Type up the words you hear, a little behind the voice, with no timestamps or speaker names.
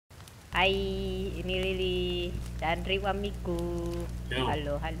Hai, ini Lili dan Riwamiku. Yo,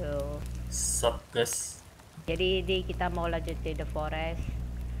 Halo, halo. sup guys. Jadi kita mau lanjut di The Forest.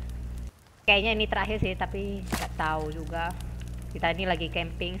 Kayaknya ini terakhir sih, tapi nggak tahu juga. Kita ini lagi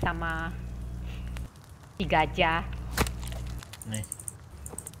camping sama si gajah. Nih,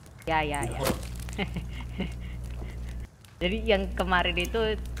 Ya, ya, ya. buhur. Jadi yang kemarin itu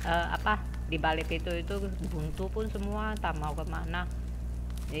apa di balik itu buntu pun semua, tak mau kemana.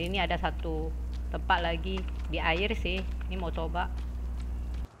 Jadi ini ada satu tempat lagi di air sih. Ini mau coba.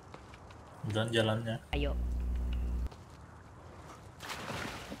 Dan jalannya. Ayo.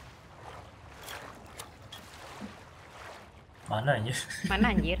 Mana ya?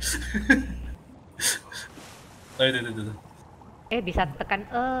 Mana anjir? Oh, itu. Bisa tekan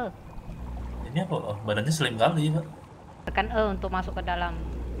Ini apa? Oh, badannya slim kali, Pak. tekan untuk masuk ke dalam.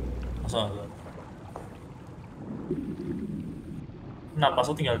 Masa enggak? Kenapa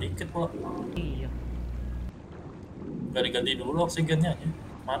so tinggal dikit, Pak? Iya, Gak diganti dulu oksigennya aja.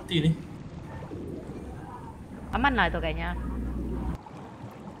 Mati nih. aman lah itu kayaknya.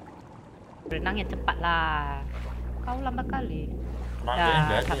 Berenangnya cepat lah. Kau lambat kali. Tenaganya Dah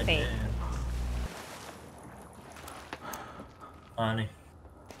nggak ada. capek. Ah, nih.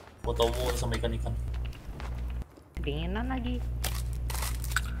 Fotomu sama ikan-ikan. Dinginan lagi.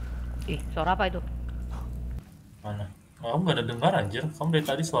 Ih, suara apa itu? Mana? Oh, kamu gak ada dengar anjir. Kamu dari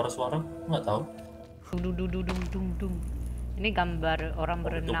tadi suara-suara. Nggak tahu. Dung dung dung dung dung dung. Ini gambar orang Oh,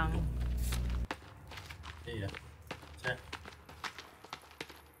 berenang. betul. Iya. Saya.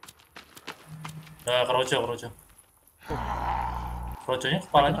 Keroco. Keroconya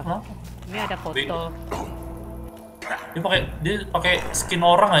kepalanya kenapa? Ini ada foto. Dia pakai skin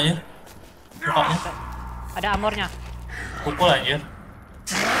orang aja mukanya. Ada amornya. Pukul aja.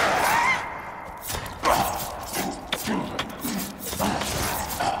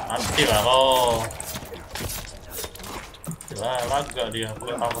 Mati lah kau. Gila, laga dia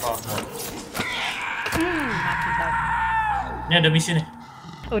pakai power armor. Mati kau. Ini ada misi nih.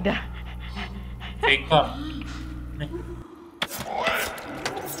 Udah. VK. Nih.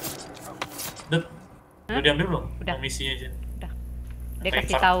 Dut. Udah diambil belum? Udah. Yang misinya aja. Udah. Dia Pakai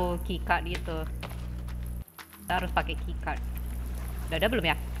kasih card. tahu keycard gitu. Kita harus pakai keycard. Udah ada belum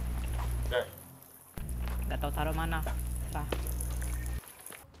ya? Udah. Nggak tahu taruh mana. Nah,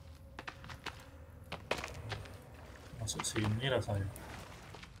 Masuk sini rasanya.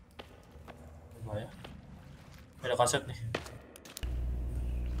 Coba ya. Ada kaset nih.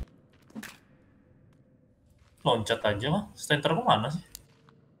 Loncat aja mah. Stenterku mana sih?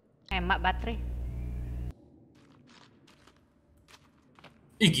 hemat baterai.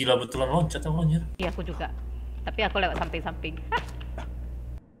 Ih gila betulan loncat ya anjir. Iya, aku juga. Tapi aku lewat samping-samping.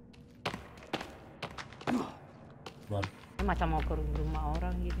 Buat. Ini macam mau ke rumah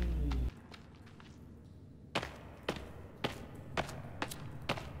orang gitu.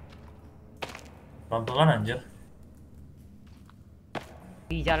 Pelan-pelan anjir.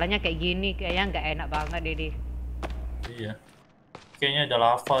 Di jalannya kayak gini, kayaknya nggak enak banget, Dede. Iya. Kayaknya ada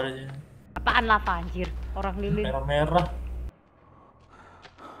lava di sini. Apaan lava anjir? Orang lilin. Merah-merah.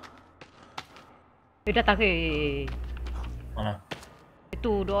 Udah tak Mana?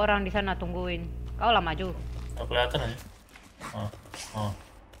 itu 2 orang di sana tungguin. Kau lah maju. Nggak kelihatan aja. Oh. Oh.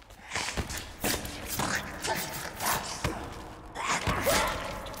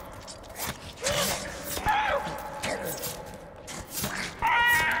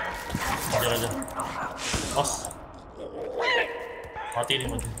 Hajar aja. Os. Mati nih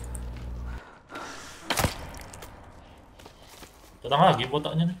mati. Datang lagi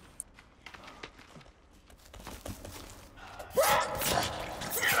botaknya nih.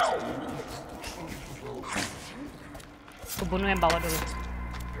 Aku bunuh yang bawah dulu.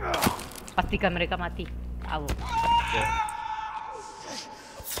 Pastikan mereka mati. Tahu. Ya.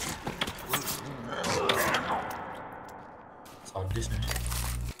 Sadis nih.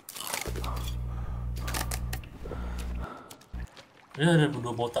 Ada 2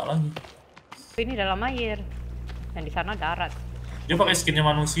 botak lagi. Ini dalam air. Dan di sana darat. Dia pakai skinnya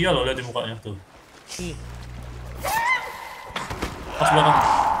manusia loh, lihat di mukanya tuh. Ih, Pas belakang.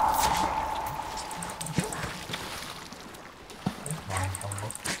 Mantap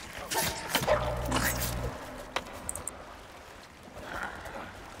loh.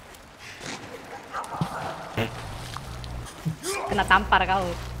 kena tampar kau.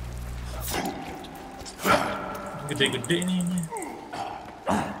 Gede-gede ini.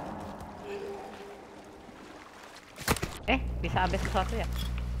 Bisa ambil sesuatu ya?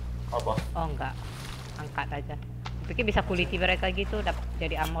 Apa? Oh enggak. Angkat aja. Pikir bisa kuliti mereka gitu, dapat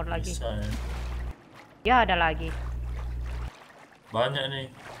jadi armor lagi. Bisa ya. Ya ada lagi. Banyak nih.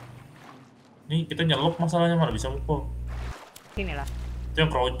 Ini kita nyelok masalahnya malah bisa mukul. Sini lah. Itu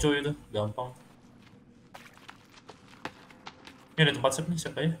yang kroco itu, gampang. Ini ada tempat save nih,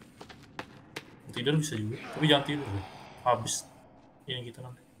 save aja. Tidur bisa juga, tapi jangan tidur deh. Habis ini kita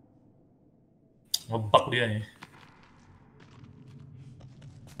nanti. Ngebug dia ya.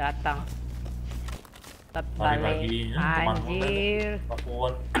 Datang. Tetap Lari balik. lagi, teman Anjir.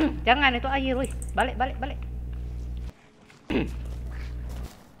 Pakuan. Jangan itu air, wih. Balik, balik, balik.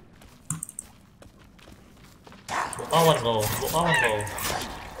 Kawan kau, kawan kau.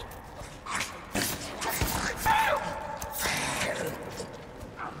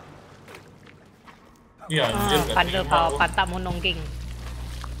 Iya anjir, gak Pandel terima kau, gua. pantakmu nongging.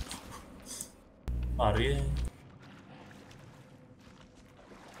 Lari.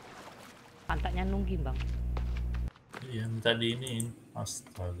 Pantatnya nungging, bang. Iya, minta diinin.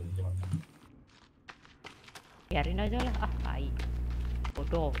 Astaga, gimana? Biarin aja lah, ah, tai.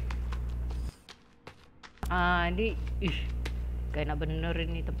 Bodoh. Ini, gak enak bener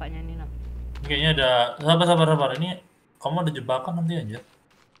ini tempatnya ini, nah. Kayaknya ada, sabar. Ini kamu ada jebakan nanti aja.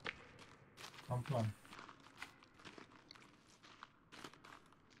 Pelan-pelan.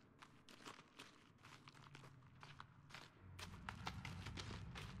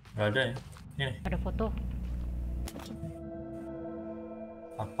 Gak ada ya? Ini, Ada foto.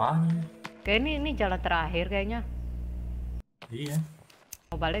 apaan ini? Kayak ini jalan terakhir kayaknya. Iya.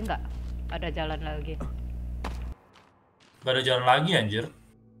 Mau balik nggak? Ada jalan lagi. Gak ada jalan lagi anjir.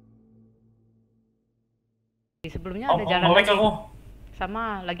 Di sebelumnya ada jalan Nge-lag lagi. aku. Sama,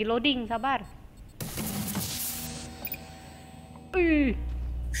 lagi loading, sabar. Ih,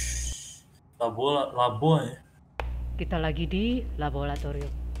 Labo ya. kita lagi di laboratorium.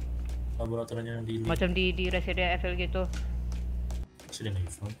 Laboratoriumnya di Macam di Resident Evil gitu. Resident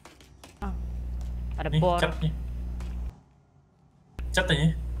Evil. Ah, ada Nih, bor. cat nih. Cat aja.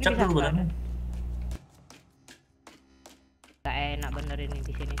 Cat bisa dulu nggak badannya. Gak enak bener ini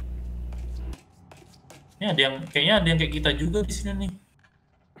di sini. Ini ada yang kayaknya ada yang kayak kita juga di sini nih.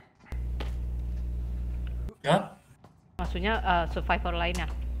 Ya? Maksudnya survivor lainnya.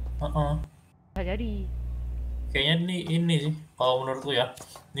 Heeh. Bisa jadi. Kayaknya ini sih kalau menurutku ya.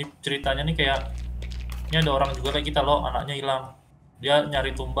 Ini ceritanya nih kayak ini ada orang juga kayak kita loh, anaknya hilang. Dia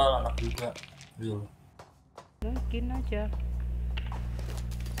nyari tumbal anak juga. Gitu loh. Mungkin aja.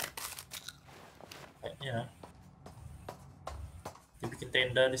 Kayaknya. Dia bikin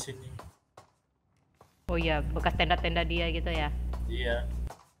tenda di sini. Oh iya, bekas tenda-tenda dia gitu ya. Iya.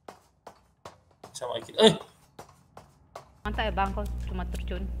 Sama kita. Mantap ya bang, kok cuma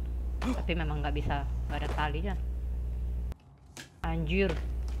terjun. Tapi memang nggak bisa, nggak ada talinya. Anjir,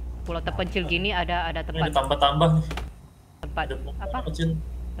 pulau terpencil gini ada Ini ada tempat tambah-tambah nih. tempat Ada apa? kecil.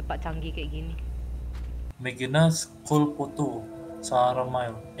 Tempat canggih kayak gini. Megina School Putu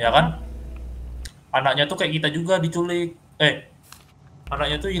Saramile. Ya kan? Anaknya tuh kayak kita juga diculik.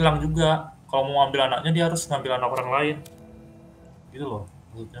 Anaknya tuh hilang juga. Kalau mau ngambil anaknya dia harus ngambil anak orang lain. Gitu loh.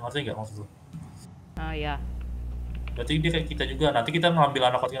 Maksudnya ngerti nggak maksud lu? Ah ya, Berarti dia kayak kita juga. Nanti kita ngambil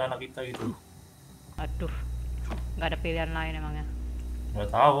anak kita gitu. aduh, nggak ada pilihan lain emangnya. Nggak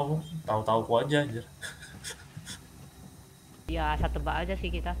tahu, tahu-tahu ku aja anjir. Ya, asal tebak aja sih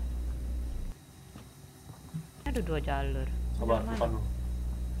kita. Ada 2 jalur. Sabar, Yang mana? depan dulu.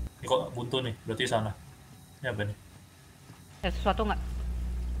 Ini kok buntu nih, berarti sana. Ini apa nih? Ada sesuatu nggak?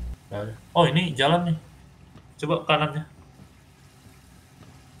 Nggak ada. Oh ini jalan nih. Coba kanannya.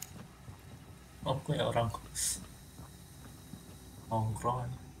 Oh kayak orang nongkrong.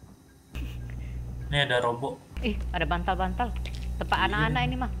 Ini ada robot. Ada bantal-bantal. Tempat Iya. anak-anak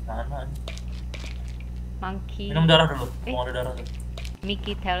ini mah. Anak. Monkey. Minum darah dulu. Mau ada darah.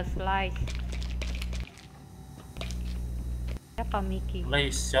 Mickey tells lies. Siapa Mickey?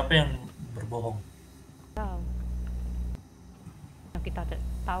 Lace, siapa yang berbohong? Tahu. Yang kita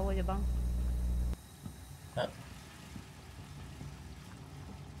tahu aja bang. Nah,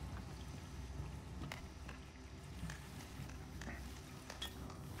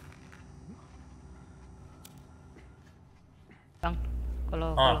 Bang,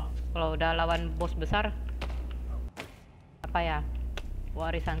 kalau Ah. kalau udah lawan bos besar, apa ya?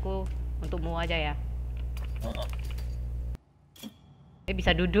 Warisanku untukmu aja ya. heeh.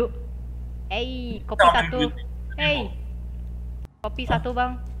 Bisa duduk. Kopi Ambil satu. duit. Kopi satu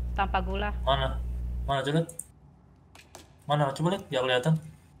bang, tanpa gula. Mana? Mana coba lihat? Mana? Coba lihat, nggak kelihatan.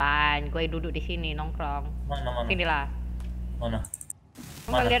 Gue duduk di sini nongkrong. Mana? Sinilah. Mana?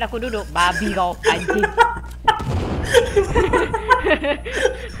 Kau nggak lihat aku duduk? Babi kau, anjing.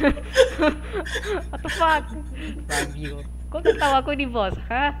 What the fuck? Babi kau. Kau tak tahu aku ini bos,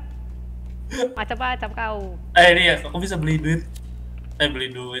 hah? Macam-macam kau. Ini ya, aku bisa beli duit.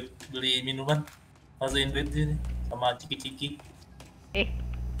 Beli duit, beli minuman, masukin duit sini sama ciki-ciki.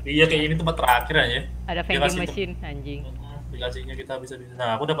 Iya kayak ini tempat terakhir aja. Ada Dia vending kasih machine anjing. dikasihnya kita bisa.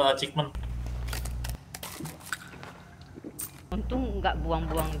 Nah, aku dapat achievement. Untung nggak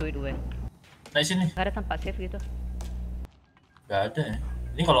buang-buang duit gue. Nah sini. Nggak ada tempat save gitu. Nggak ada ya.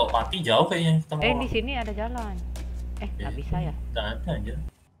 Ini kalau mati jauh kayaknya kita mau. Di sini ada jalan. Nggak bisa ya? Nggak ada aja.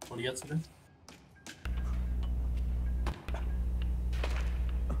 Aku lihat sudah.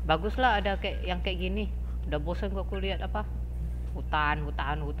 Bagus lah ada kayak yang kayak gini. Udah bosan kok kulihat apa? Hutan,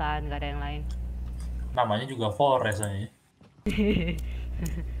 nggak ada yang lain. Namanya juga forest aja.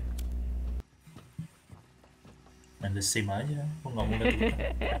 Main The Sim aja. Aku nggak mau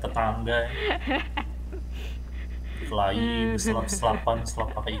lihat tetangga. Fly, selapan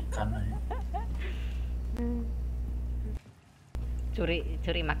pakai ikan aja.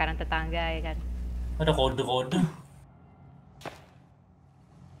 Curi makanan tetangga ya kan. Ada kode-kode.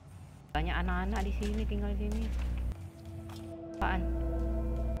 Banyak anak-anak di sini tinggal di sini. Apaan?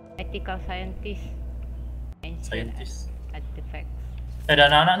 Ethical scientist. Scientist. Artifacts.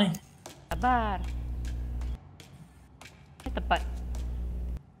 Ada anak-anak nih. Sabar. Ini tempat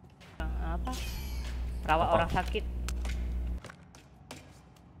apa? Rawat Apa? orang sakit.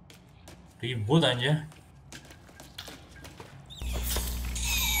 Ribut aja.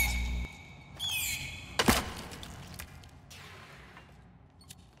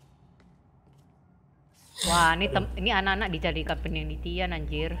 Wah, ini anak-anak dijadikan penelitian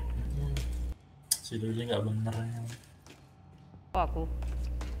anjir. Si Duli nggak bener ya. Oh, aku.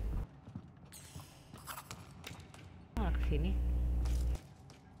 Kesini.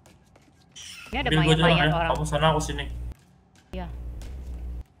 Ini ada Ambil gua jalan mayat-mayat ya. orang. Kamu sana, aku sini. Iya.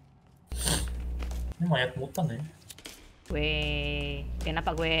 Ini mayat mutan ya.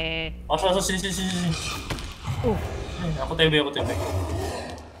 Kenapa gue? Sini. Nih, aku TB.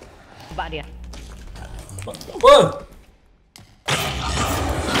 Coba dia. Wah!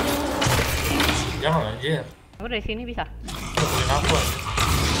 Jangan anjir. Kamu dari sini bisa? Boleh aku aja.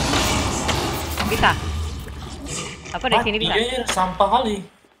 Bisa. Aku dari sini bisa. Iya, sampah kali.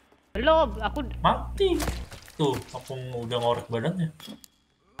 Belum, aku Mati. Tuh, aku udah ngorek badannya.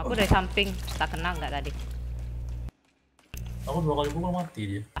 Aku dari samping, tak kena nggak tadi? Aku 2 kali pukul mati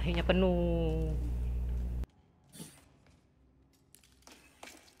dia. Akhirnya penuh.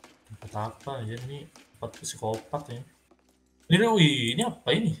 Tempat apa aja nih? Tempat psikopat ya. Ini apa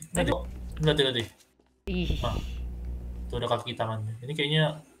ini? Lihat. Ih, Nah, tuh ada kaki tangannya. Ini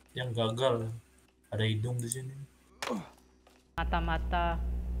kayaknya yang gagal. Ada hidung di sini. mata-mata.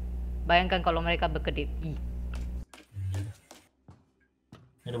 Bayangkan kalau mereka berkedip. Ih,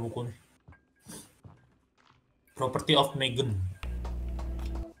 Ini ada buku nih. Property of Megan.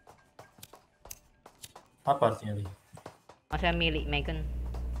 Apa artinya nih? maksudnya milik Megan.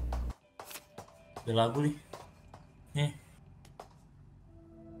 Ada lagu nih. Nih.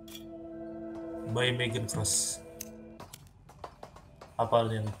 By Megan Cross. Apa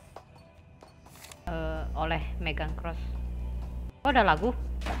artinya nih? Oleh Megan Cross. Oh, ada lagu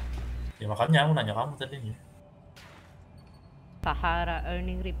Ya makanya aku nanya kamu tadi nih. Sahara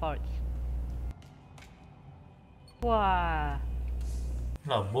Earning Reports. Wah,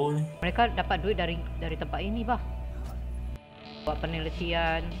 Labo nih. mereka dapat duit dari tempat ini, bah. Buat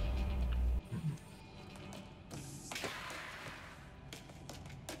penelitian.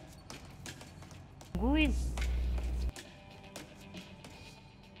 Tungguin.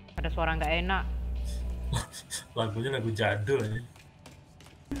 Ada suara nggak enak. Lagunya lagu jadul aja.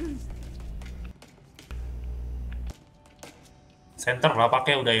 Center lah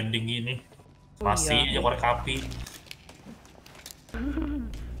pakai udah ending gini. Oh, Masih iya. aja korek api.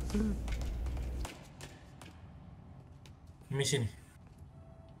 Ini sini.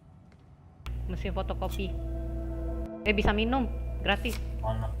 Mesin fotokopi. Bisa minum gratis.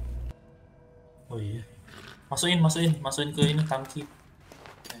 Mana? Oh iya. Masukin ke ini tangki.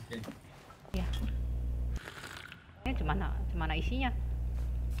 Ya. Ini cemana isinya?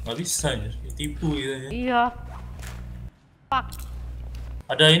 Nggak bisa ya, ditipu gitu ya. Iya. Fuck.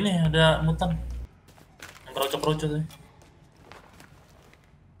 Ada ini, ada mutan. Yang kerocok-kerocok tadi.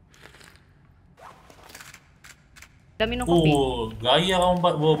 Udah minum kopi. Gaya kamu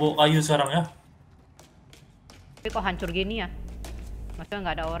bawa kayu sekarang ya. Tapi kok hancur gini ya? Maksudnya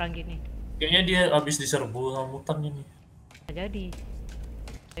nggak ada orang gini. Kayaknya dia habis diserbu sama mutan ini. Nggak jadi.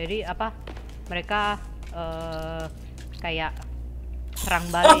 Jadi apa? Mereka kayak serang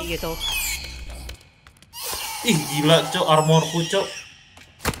balik gitu. Ih gila cok, armorku cok.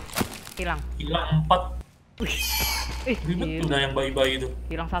 Hilang. Hilang 4. Ribet udah yang bayi-bayi itu.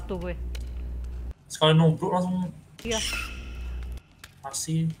 Hilang 1 gue. Sekali nubruk langsung. Iya.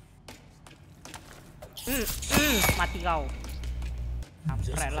 Masih. Mati kau.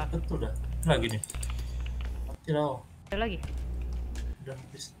 Anjir, Kampret lah. betul dah. Lagi nih. Mati lah. Ada lagi. Udah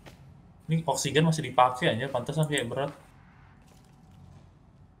habis. Ini oksigen masih dipakai aja, pantesan kayak berat.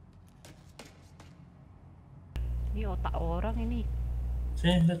 Ini otak orang ini.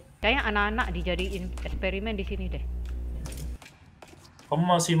 Sini, lihat. Kayaknya anak-anak dijadiin eksperimen di sini deh. Kamu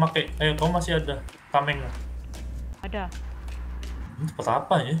masih kamu masih ada tameng nggak? Ada. Ini tempat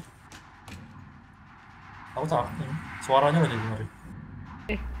apa ya? Aku takut nih. Suaranya banyak dengerin.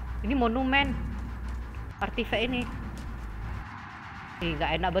 Ini monumen. Artifak ini. Ih,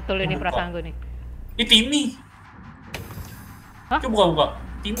 gak enak betul ini Buka. perasaan gue nih. Ini Timmy. Hah? Coba buka.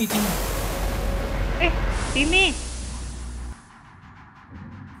 Timmy. Timmy.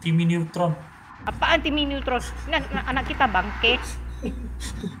 Timmy Neutron. Apaan Timmy Neutron? Ini anak kita bangke.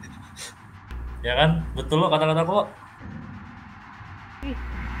 Ya kan? Betul loh kata-kata kok.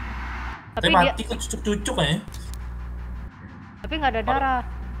 Tapi Tapi mati kok cucuk-cucuk aja. Tapi nggak ada darah.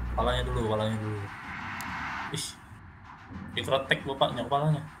 Kepalanya dulu. Ih. Dikretek bapaknya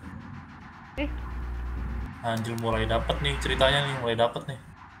kepalanya. Anjir, mulai dapet nih ceritanya nih,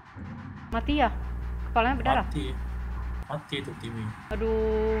 Mati ya? Kepalanya berdarah? Mati itu Timmy.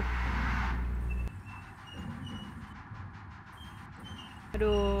 Aduh.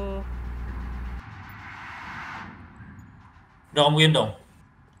 Udah kamu gendong?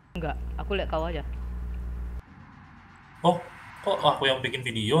 Enggak, aku lihat kau aja. Oh, kok aku yang bikin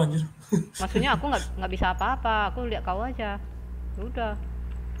video anjir? Maksudnya aku nggak bisa apa-apa, aku lihat kau aja. Udah.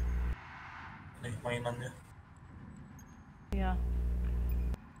 Nih mainannya. Ya.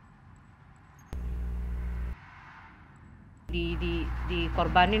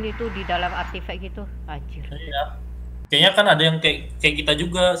 Dikorbanin itu di dalam artifak gitu. Anjir. Iya. Kayaknya kan ada yang kayak kita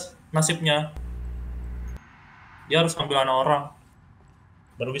juga nasibnya. Dia harus ambil anak orang.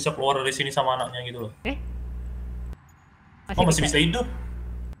 Baru bisa keluar dari sini sama anaknya gitu loh. Masih bisa hidup.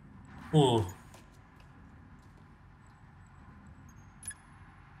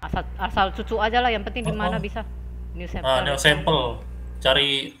 Asal cucu aja lah, yang penting di mana bisa. New sampel.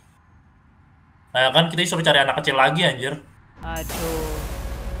 Cari. Nah kan kita disuruh cari anak kecil lagi anjir. Aduh.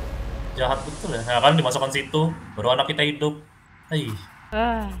 Jahat betul ya. Nah kan dimasukkan situ, baru anak kita hidup.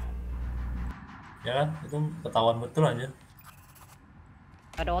 Ya kan, itu ketahuan betul aja.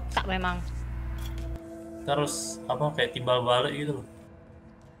 Ada otak memang. Terus kayak timbal balik gitu loh.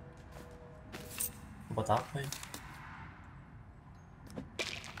 Buat apa ya?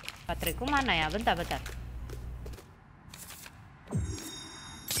 Bateraiku mana ya? Bentar.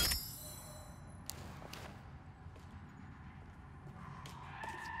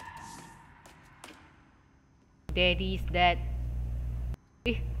 Daddy's dead.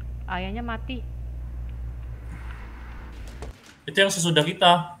 Ayahnya mati. Itu yang sesudah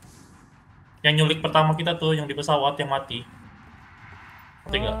kita. Yang nyulik pertama kita tuh, yang di pesawat yang mati.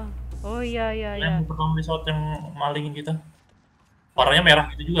 Ngerti nggak? Oh iya. Yang pertama di pesawat yang malingin kita. Warnanya merah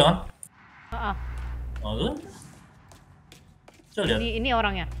gitu juga kan? Oh, tuh. Coba lihat. Ini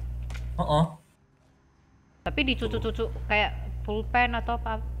orangnya. Tapi dicucu-cucu kayak pulpen atau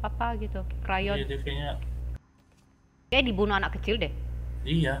apa gitu, krayon. Iya, kayaknya. Kayak dibunuh anak kecil deh.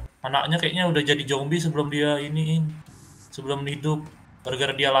 Iya, anaknya kayaknya udah jadi zombie sebelum dia sebelum hidup.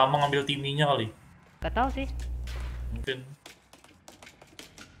 Gara-gara dia lama ngambil Timmy-nya kali. Gak tahu sih. Mungkin.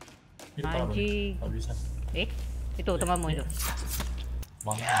 Anjing. Gak bisa. Itu temanmu itu.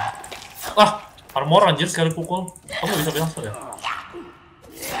 Mana? Armor anjir sekali pukul. Kamu bisa bilang ya?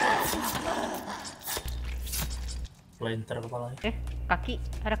 Planter kepalanya. Kaki,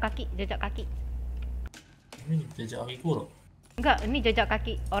 ada kaki, jejak kaki. Ini jejak kaki kuro. Enggak, ini jejak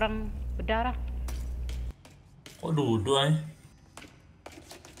kaki orang berdarah. Kok duduk aja?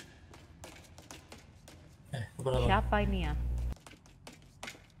 Siapa ini ya?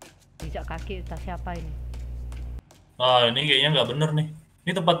 Jejak kaki entah siapa ini. Ini kayaknya nggak bener nih.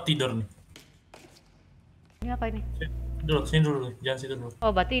 Ini tempat tidur nih. Ini apa ini? Sini dulu, jangan situ dulu.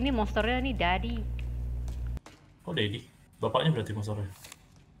 Oh, berarti ini monsternya nih Daddy. Oh, Daddy. Bapaknya berarti monsternya.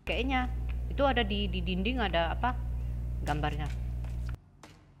 Kayaknya itu ada di dinding, ada apa? Gambarnya.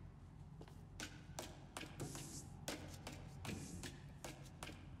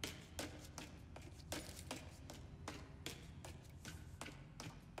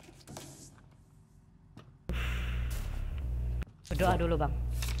 Berdoa dulu, Bang.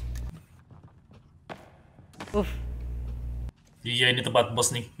 Iya, ini tempat bos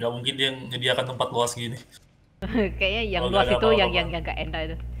nih. Nggak mungkin dia menyediakan tempat luas gini. Kayaknya yang luas itu yang gak enak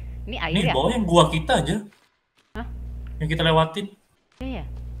itu. Ini air ya? Ini bawah yang gua kita aja. Hah? Yang kita lewatin. Iya.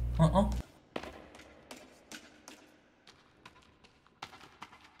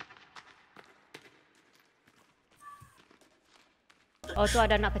 Oh, tuh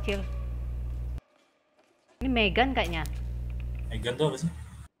ada anak kecil. Ini Megan kayaknya. Megan tuh apa sih?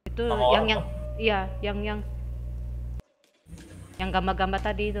 Itu Nama orang yang apa? iya, yang gambar-gambar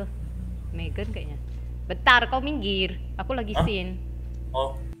tadi itu. Megan kayaknya. Bentar, kau minggir. Aku lagi Hah? scene.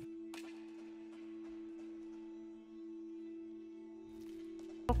 Oh,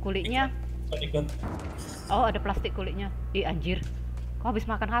 Oh, kulitnya. ikan. Oh, ada plastik kulitnya. Ih, anjir. Kau habis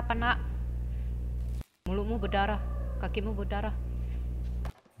makan apa, Nak? Mulutmu berdarah, kakimu berdarah.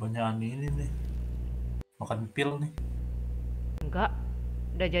 Banyak ini nih. Makan pil nih. Enggak,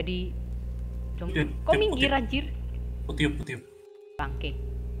 udah jadi zombie. Tiup, Kau tiup, minggir tiup, anjir. tiup, tiup. Bangke.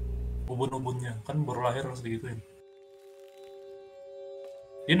 Ubun-ubunnya kan baru lahir harus digituin.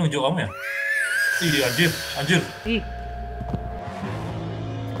 Dia nunjuk kamu ya? Ih, anjir, anjir. Ih,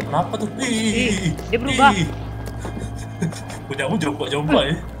 Kenapa tuh? ih, dia berubah. Ih. Punyamu jompa-jompa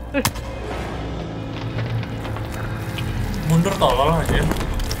ya. Mundur tolol aja.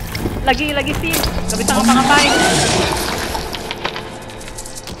 Lagi sih, gak bisa ngapa-ngapain.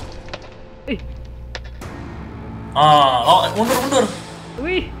 Ih, Oh, mundur.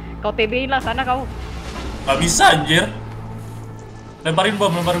 wih, kau TB-in lah sana kau. Gak bisa anjir. Lemparin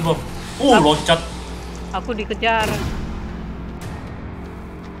bom. Loncat. Aku dikejar.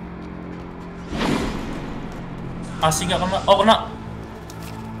 Asik gak kena. Oh, kena.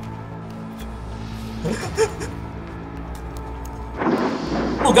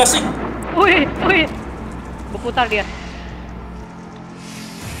 Gasing. Wih, berputar dia.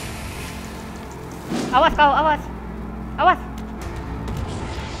 Awas kau, awas.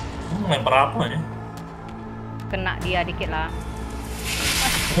 Lempar apa ya? Kena dia dikit lah.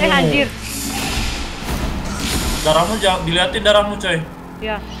 Anjir. Darahmu jangan diliatin darahmu coy.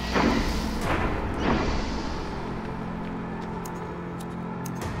 Ya.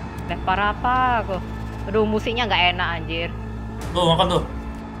 Lempar apa aku? Aduh, musiknya nggak enak anjir. Tuh, makan tuh.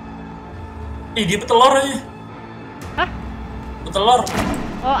 Ih, dia petelor aja. Hah? Petelor.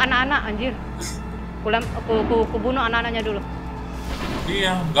 Oh, anak-anak anjir. Aku bunuh anak-anaknya dulu.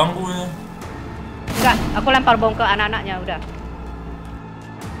 Iya, ganggu ya. Enggak, aku lempar bom ke anak-anaknya udah.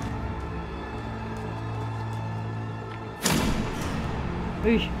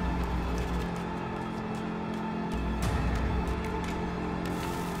 Wih.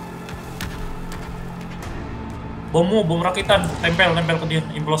 Bom rakitan, tempel ke dia,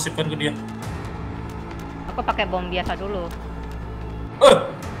 implosifkan ke dia. Aku pakai bom biasa dulu.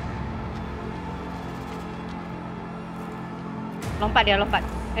 Lompat dia, lompat.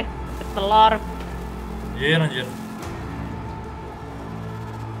 Telur. Iya, anjir.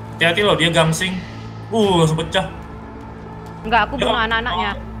 Hati-hati loh, dia gangsing. Langsung pecah. Enggak, aku bunuh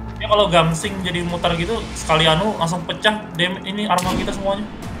anak-anaknya. Ya kalau gangsing jadi mutar gitu, sekali langsung pecah. Ini armor kita semuanya.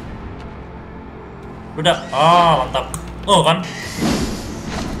 Udah, mantap. Oh kan.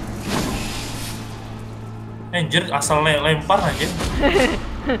 Anjir, asal lempar aja.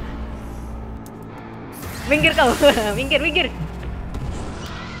 Minggir kau, minggir.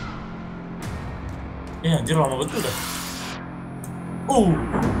 Anjir, lama betul dah.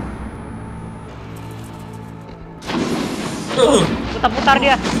 Putar-putar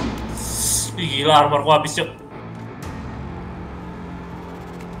dia. Ih, gila, armorku habis, Cok.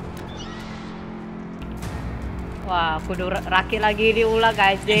 Wah, kudu rakit lagi diulang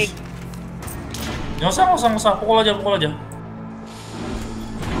anjing. Nggak usah. Pukul aja.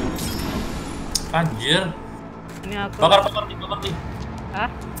 Anjir. Ini aku. Bakar nih. Hah?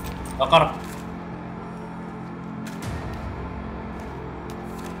 Bakar.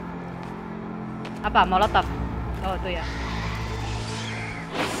 Apa? Molotov? Oh, tuh ya.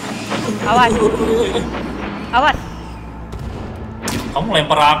 Awas. Kamu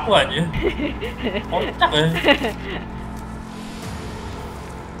lempar aku aja. Kocak ya.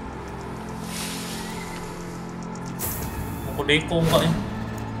 Aku deko mukanya.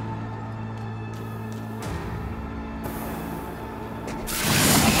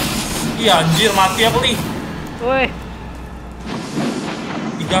 Iya anjir, mati aku nih. Woi.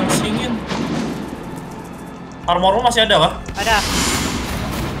 Digangsingin. Armor lu masih ada kah? Ada.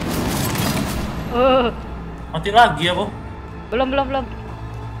 Mati lagi aku. Belum.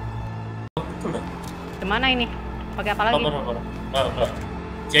 Betul dah. Kemana ini? Pakai apa lagi? Enggak.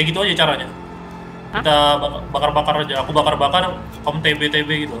 Kayak gitu aja caranya. Hah? Kita bakar-bakar aja. Aku bakar-bakar, kamu TB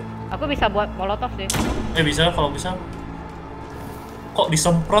gitu. Aku bisa buat molotov sih. Bisa, kalau bisa. Kok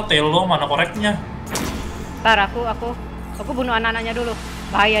disemprot ya lo, mana koreknya? Ntar aku bunuh anak-anaknya dulu.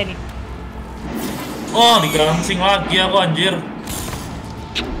 Bahaya ini. Oh, digangsing lagi aku anjir.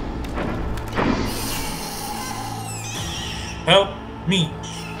 Help me.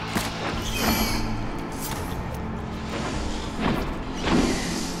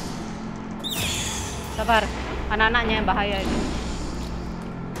 Sabar. Anak-anaknya yang bahaya itu.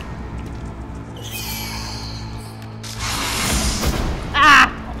 Ah,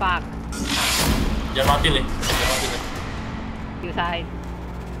 fuck. Jangan mati, Le. Jangan mati, Le. Diusahain.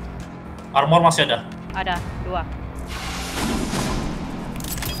 Armor masih ada? Ada 2.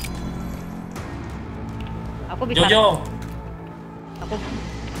 Aku bisa. Jojo. Aku.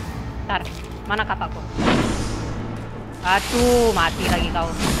 Ntar. Mana kapakku? Aduh, mati lagi kau.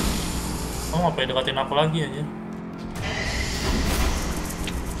 Oh, ngapain deketin aku lagi aja?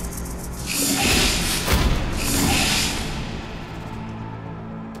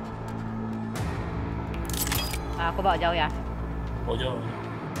 Aku bawa jauh ya. Oh, jauh.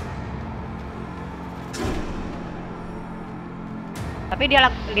 Tapi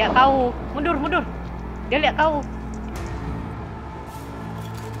dia lihat kau. Mundur, mundur. Dia lihat kau.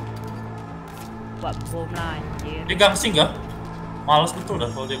 Buat bom lah, anjir. Dia gangsing gak? Males betul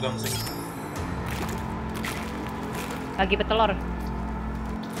dah kalau dia gangsing. Lagi petelur.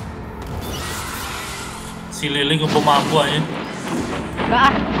 Si Lili ngebom aku aja. Enggak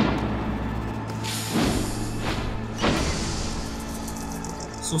ah.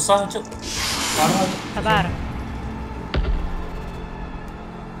 Susah, Cuk. Parah. Sabar.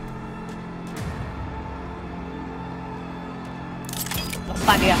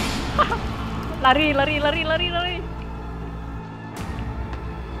 Lompat dia. Lari.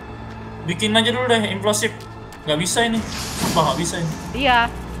 Bikin aja dulu deh, implosif. Gak bisa ini. Sumpah gak bisa ini. Iya.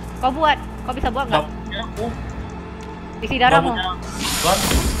 Kau buat. Kau bisa buat nggak? Gak punya aku. Isi Gak darahmu. punya ban.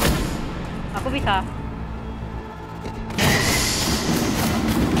 Aku bisa.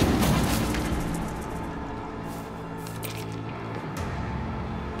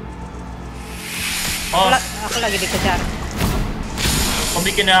 Oh, Aku lagi dikejar. kau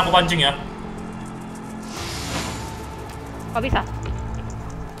bikin yang aku pancing ya? Kau bisa?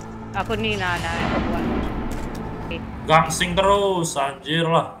 Aku nih, nah, aku buat. Oke. Gangsing terus, anjir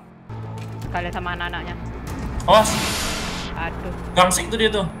lah. Kalian sama anak-anaknya. Awas, Aduh, gangsing tuh dia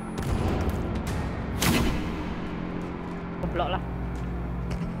tuh. goblok lah.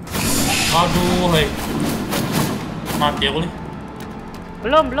 Aduh, hei. Mati aku nih.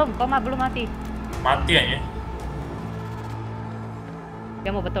 Belum, kau mah belum mati. Mati aja.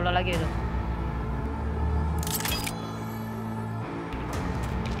 Dia mau betul lagi itu.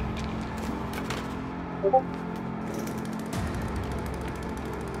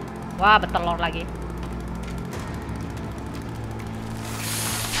 Wah, betelor lagi.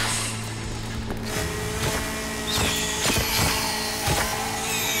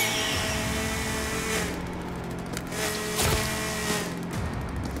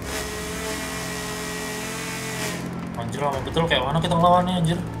 Anjir lama betul, kayak mana kita ngelawannya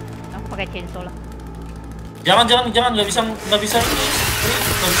anjir. Aku pakai chainsaw lah. Jangan, nggak bisa ini. Nggak bisa ini.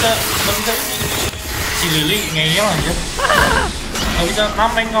 Si Lili ngeyel anjir. Nggak bisa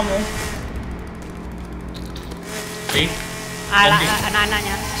nameng kamu. Nih, ganti.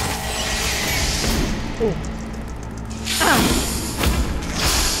 Anak-anaknya.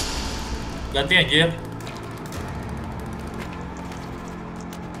 Ganti anjir.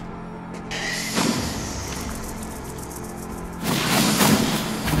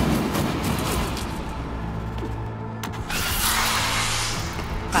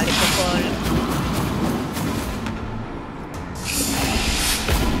 Kali pukul.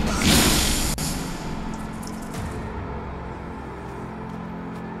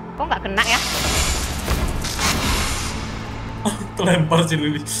 Kok nggak kena ya? Terlempar si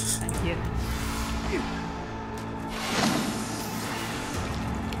Lili. Anjir.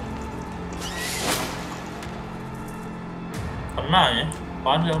 Kena ya.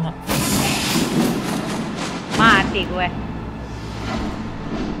 Apaan dia kena? Mati gue.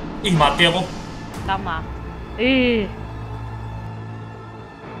 Ih, mati aku. Sama. Ih.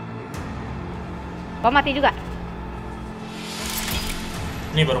 Kau mati juga?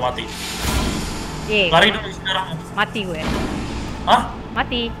 Ini baru mati. Iya. Lari dulu sekarang. Mati gue. Hah?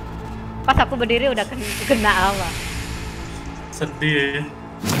 Mati. Pas aku berdiri udah kena apa? Sedih.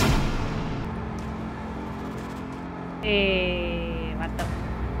 Mantap.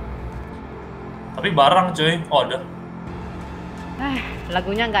 Tapi barang coy. Oh, ada.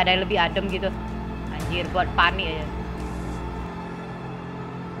 Lagunya nggak ada yang lebih adem gitu. Anjir, buat panik aja.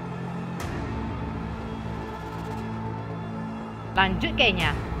 Lanjut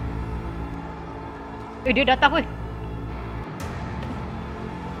kayaknya. Dia datang, wih.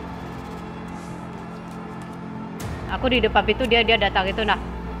 Aku di depan pintu, dia datang itu, nah.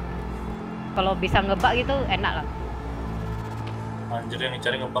 Kalau bisa ngebak gitu enak lah. Anjir, yang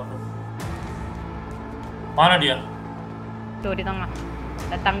cari ngebak. Mana dia? Tuh di tengah.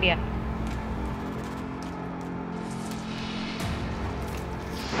 Datang dia.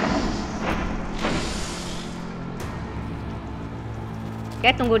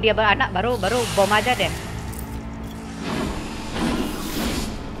 Kayak tunggu dia beranak baru bom aja deh.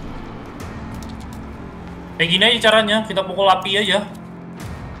 Kayak gini aja caranya, kita pukul api aja.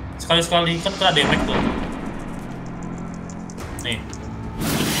 Sekali-sekali kan kena damage tuh. Nih.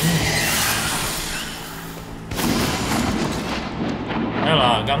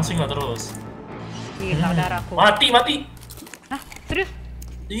 Ayolah, gangsing lah terus. Gila darahku. Mati. Hah, serius?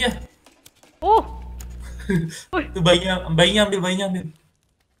 Iya. Itu bayinya ambil.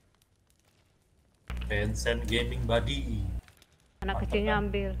 Tencent Gaming Buddy. Anak Mantap kecilnya kan?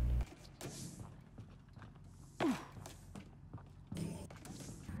 ambil.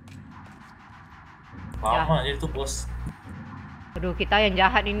 Lama aja itu bos. Aduh, kita yang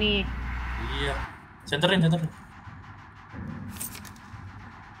jahat ini. Iya. Centerin.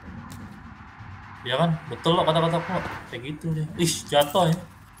 Ya kan? Betul loh kata-kataku. Kayak gitu dia. Ih, jatuh ya.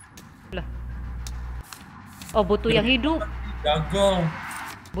 Lah. Oh, butuh yang hidup. Gagal.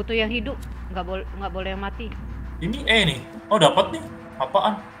 Butuh yang hidup. Nggak boleh yang mati. Ini nih. Oh, dapat nih.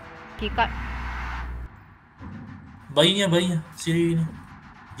 Apaan? Kikat. Bayinya. Si ini.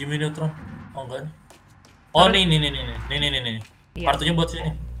 Jimmy Neutron. Oh, enggak nih. Oh, nih. Iya. Kartunya buat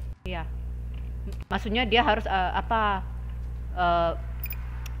sini. Iya. Maksudnya dia harus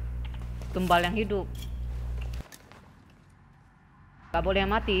tumbal yang hidup. Gak boleh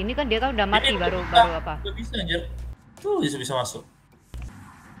yang mati. Ini kan dia kan udah mati baru apa? Udah bisa anjir. Tuh bisa masuk.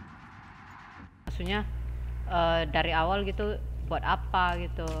 Maksudnya dari awal gitu buat apa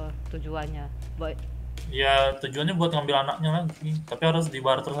gitu tujuannya? Buat Ya tujuannya buat ngambil anaknya lagi. Tapi harus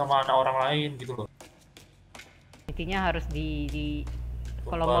dibarter sama anak orang lain gitu loh. intinya harus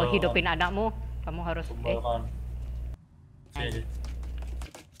kalau mau hidupin anakmu, kamu harus tumbalkan. Sini aja.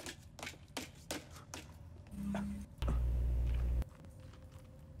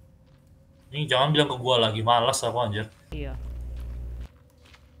 Ini jangan bilang ke gua lagi, malas aku anjir. Iya.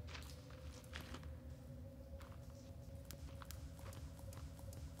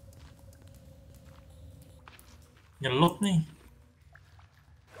 Nyelup nih.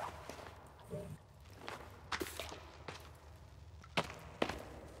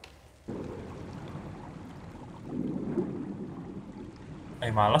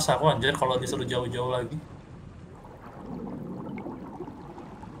 Malas aku anjir kalau disuruh jauh-jauh lagi.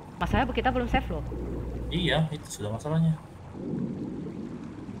 Masalahnya kita belum save loh. Iya, itu sudah masalahnya.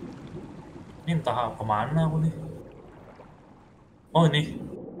 Ini entah kemana aku nih. Oh ini,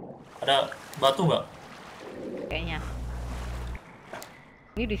 ada batu nggak? Kayaknya.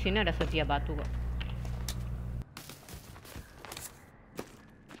 Ini di sini ada sedia batu kok.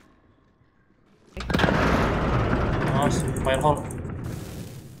 Mas, fire hole.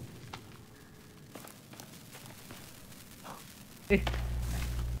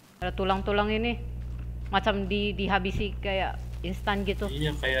 Ada tulang-tulang ini. Macam dihabisi kayak instan gitu.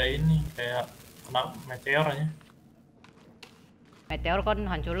 Iya, kayak ini, kayak kena meteor aja. Meteor kan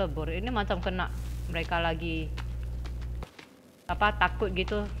hancur lebur. Ini macam kena mereka lagi takut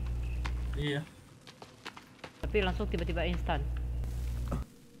gitu. Iya. Tapi langsung tiba-tiba instan.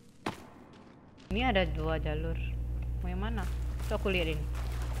 Ini ada 2 jalur. Mau yang mana? Tuh aku lihat ini.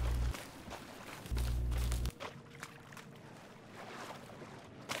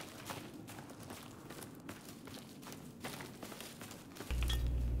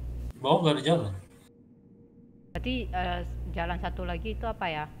 Bawah nggak ada jalan. Berarti jalan satu lagi itu apa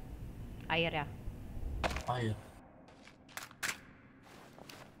ya? Air ya? Air.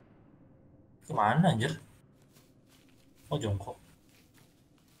 Kemana anjir? Oh jongkok.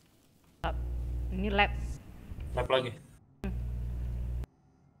 Ini lab. Lab lagi.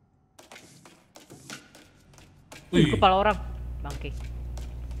 Wih, kepala orang. Bangke.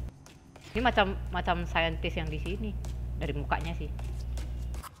 Ini macam saintis yang di sini. Dari mukanya sih.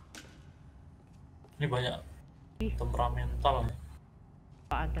 Ini banyak temperamental ya.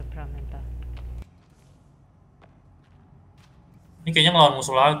 Apaan temperamental? Ini kayaknya ngelawan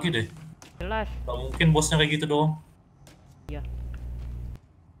musuh lagi deh. Jelas. Gak mungkin bosnya kayak gitu doang. Iya.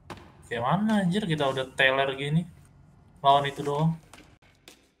 Kayak mana anjir kita udah teler gini. Lawan itu doang.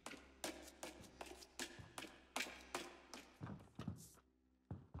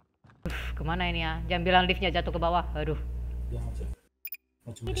 Kemana ini ya? Jangan bilang liftnya jatuh ke bawah. Aduh. Ya,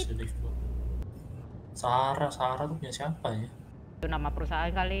 macam bisa lift. Sarah tuh punya siapa ya? Itu nama perusahaan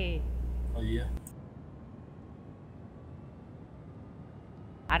kali. Oh iya.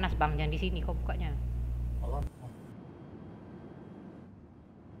 Panas bang, jangan di sini kok bukanya. Malah.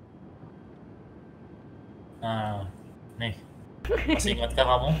 Nah, nih. Masih ingatkah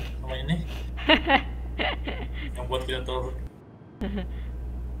kamu sama ini? Yang buat kita turun.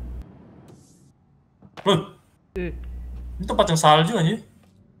 Loh, ini tempat yang salju aja.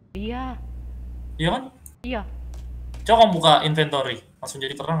 Iya, Iya kan? iya. Coba kamu buka inventory, langsung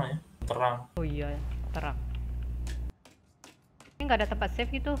jadi terang aja. Terang. Oh iya, terang. Ini nggak ada tempat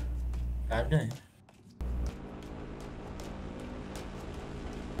save gitu. Gak ada ya.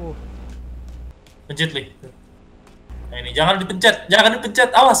 Uh, Pencet li. Nah ini jangan dipencet, jangan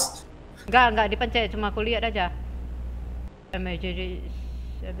dipencet, awas. nggak dipencet, cuma aku lihat aja. Emergency,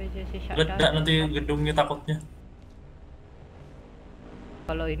 emergency shutdown. Ledak nanti gedungnya takutnya.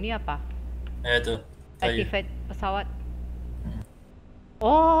 Kalau ini apa? Ya itu. Ayo. Activate pesawat.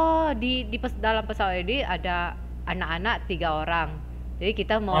 Oh, dalam pesawat ini ada anak-anak 3 orang. Jadi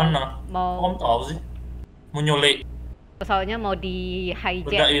kita mau Mana? Kok mau kamu tahu sih? Mau nyulik, pesawatnya mau di hijack.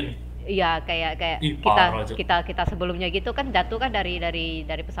 ledain. Iya, kayak kayak Ih kita parah aja. kita kita sebelumnya gitu kan jatuh kan dari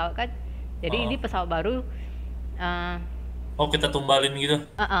pesawat kan. Jadi ini pesawat baru eh Oh kita tumbalin gitu.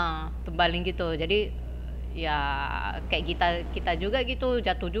 tumbalin gitu. Jadi ya kayak kita kita juga gitu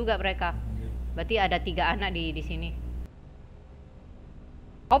jatuh juga mereka. Berarti ada 3 anak di sini.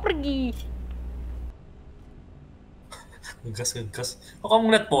 Kau pergi. Ngegas ngegas. Kok kamu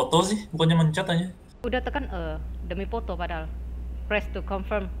ngeliat foto sih? Bukannya mencet aja. Udah tekan demi foto padahal. Press to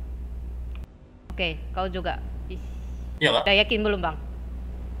confirm. Oke, kau juga. Iya kak? Udah yakin belum, Bang?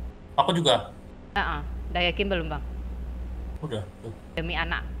 Aku juga. Udah yakin belum, Bang? Udah. Tuh. Demi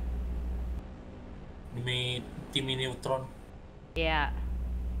anak. Demi Timmy Neutron. Ya,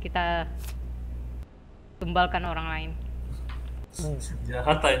 kita tumbalkan orang lain.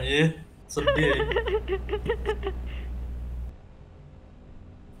 Jahat aja. Sedih.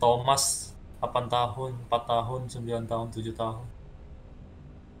 Thomas 8 tahun, 4 tahun, 9 tahun, 7 tahun.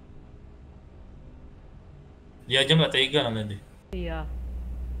 Dia aja nggak tega namanya deh. Iya,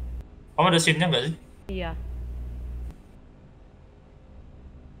 Kamu ada scene-nya nggak sih? iya.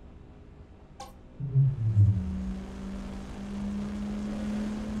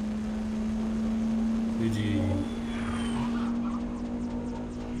 Widih.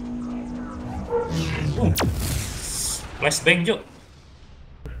 Flashbang, Cuk.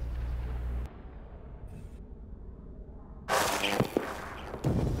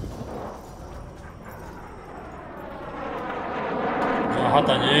 Jahat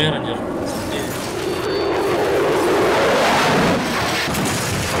anjir, anjir. Sedih.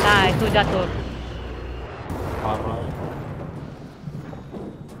 Nah, itu jatuh. Parah.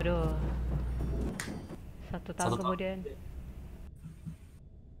 Aduh. 1 tahun 1 tahun. kemudian.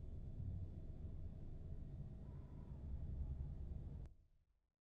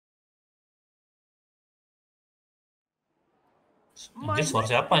 Anjir, suara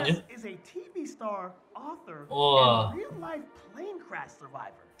siapa anjir? Is a TV star, author, Wah, and real-life plane crash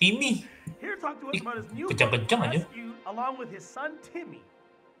survivor. Timmy. Here to talk to us Ih, about his new kencang-kencang book, aja. Rescue, along with his son Timmy.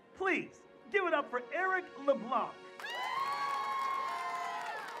 Please give it up for Eric LeBlanc.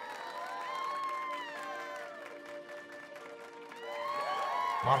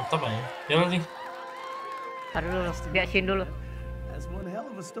 Mantap aja. Jalan nih. Taruh dulu, biasin dulu. That's one hell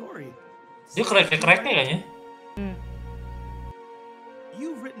of a story. Dia krek-kreknya kayaknya. Hmm.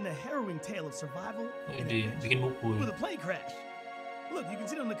 You've written a harrowing tale of survival and Di adventure bikin buku. with a plane crash. Look, you can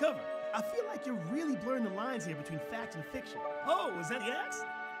see it on the cover. I feel like you're really blurring the lines here between fact and fiction. Oh, is that the axe?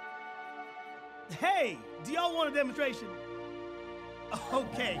 Hey, do y'all want a demonstration?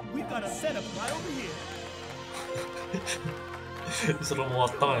 Okay, we've got a setup right over here. Disuruh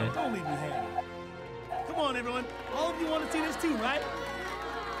motong ya. Don't leave me hanging. Come on, everyone. All of you want to see this too, right?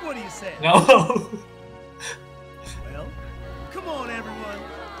 What do you say? Nggak mau. Well, come on, everyone.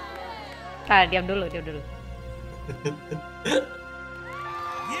 Diam dulu, diam dulu.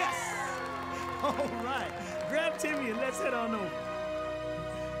 Yes! All right. Grab Timmy and let's head on over.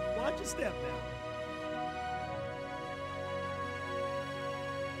 Watch your step now.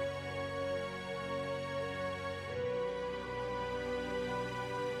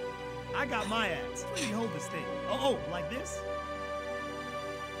 I got my axe. Let me hold this thing. Oh, like this?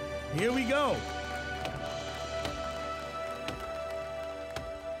 Here we go.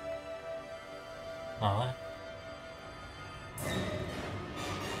 Nah,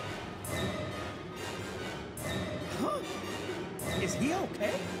 Huh? Is he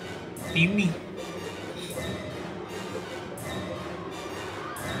okay? Timmy.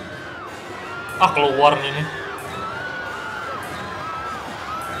 Keluar nih.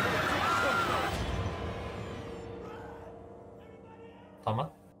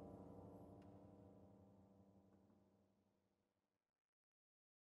 Tamat.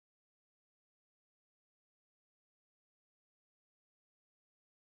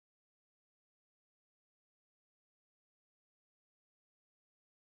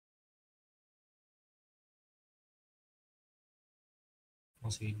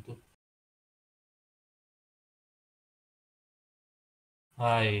 masih hidup.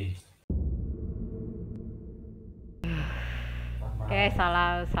 Hai.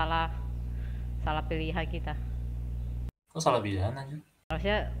 Salah pilihan kita. Kok salah pilihan aja?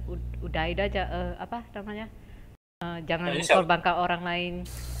 Harusnya udahin aja apa namanya? Jangan Nah, ini siapa? korbankan orang lain.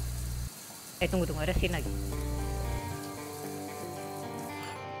 Tunggu ada scene lagi.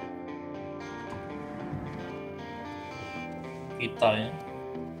 Kita ya.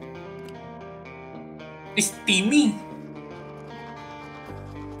 Timmy.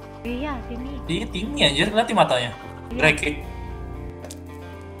 Iya, Timmy. Iya, Timmy anjir, lihat matanya. Iya. Drake.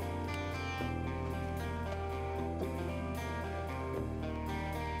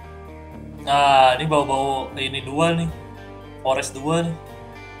 Nah, ini bau-bau ini 2 nih. Forest 2 nih.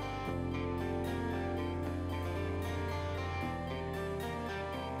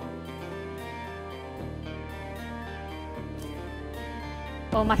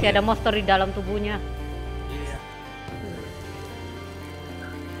 Oh, masih ada monster di dalam tubuhnya. Iya.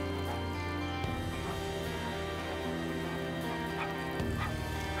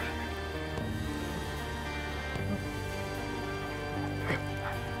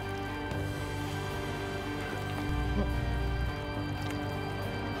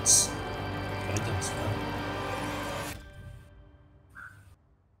 Kerja sekarang.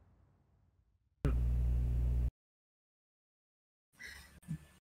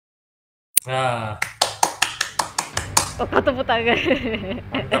 Nah, Oh, kau tepuk tangan.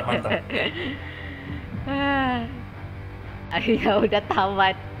 mantap. Akhirnya udah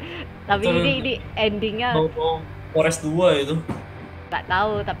tamat. Tapi Betul. ini endingnya Bau-bau Forest 2 itu. nggak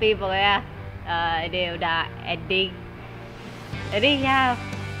tahu, tapi pokoknya ini udah ending. Jadi ya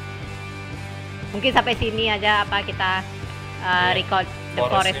mungkin sampai sini aja apa kita record The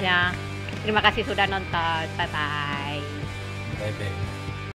Forest-nya. Forest-nya. Terima kasih sudah nonton. Bye bye. Bye-bye.